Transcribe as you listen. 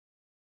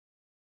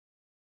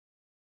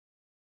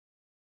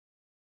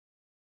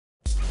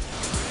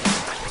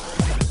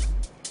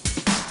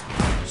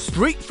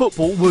Street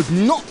football would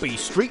not be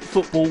street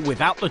football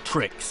without the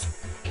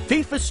tricks.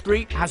 FIFA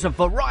Street has a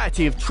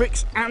variety of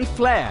tricks and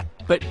flair,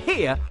 but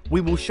here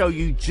we will show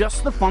you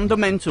just the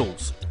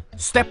fundamentals.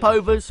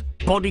 Step-overs,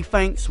 body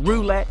feints,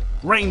 roulette,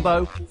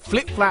 rainbow,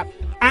 flip-flap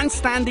and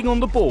standing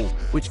on the ball,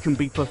 which can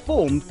be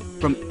performed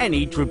from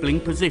any dribbling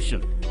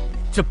position.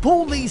 To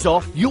pull these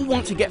off, you'll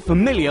want to get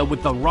familiar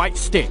with the right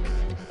stick.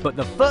 But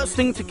the first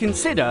thing to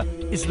consider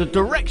is the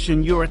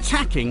direction you're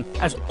attacking,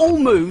 as all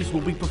moves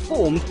will be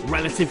performed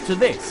relative to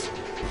this.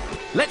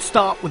 Let's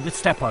start with the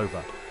step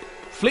over.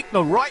 Flick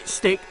the right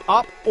stick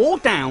up or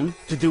down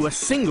to do a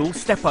single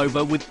step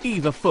over with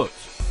either foot.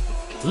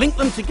 Link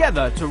them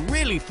together to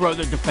really throw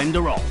the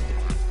defender off.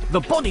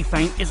 The body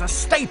feint is a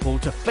staple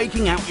to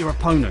faking out your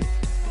opponent.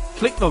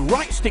 Flick the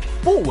right stick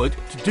forward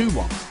to do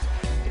one.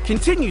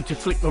 Continue to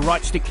flick the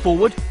right stick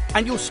forward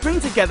and you'll string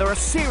together a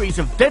series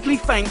of deadly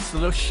feints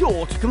that are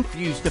sure to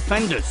confuse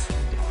defenders.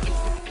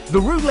 The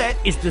roulette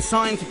is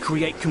designed to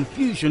create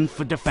confusion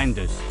for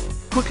defenders.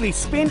 Quickly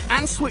spin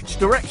and switch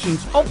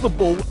directions of the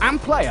ball and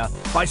player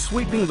by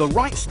sweeping the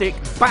right stick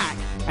back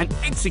and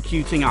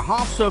executing a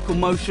half circle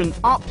motion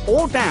up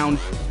or down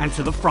and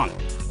to the front.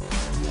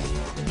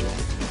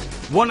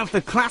 One of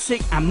the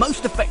classic and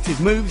most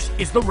effective moves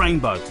is the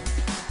rainbow.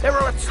 There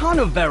are a ton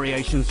of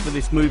variations for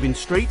this move in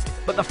Street,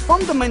 but the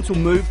fundamental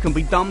move can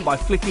be done by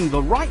flicking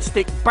the right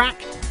stick back,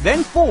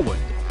 then forward.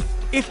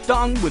 If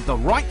done with the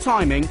right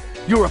timing,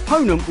 your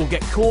opponent will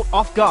get caught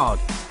off guard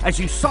as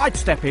you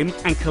sidestep him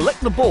and collect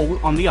the ball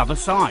on the other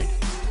side.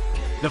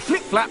 The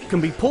flip-flap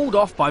can be pulled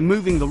off by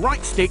moving the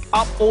right stick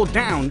up or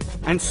down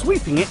and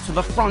sweeping it to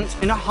the front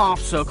in a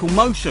half-circle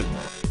motion.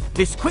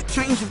 This quick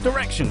change of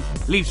direction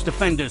leaves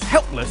defenders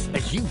helpless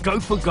as you go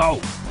for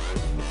goal.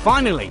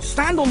 Finally,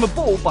 stand on the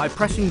ball by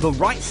pressing the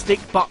right stick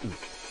button.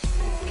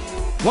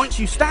 Once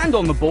you stand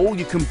on the ball,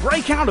 you can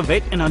break out of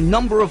it in a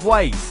number of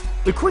ways.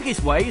 The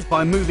quickest way is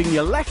by moving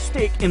your left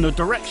stick in the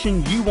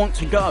direction you want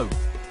to go.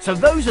 So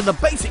those are the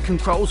basic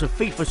controls of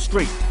FIFA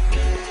Street.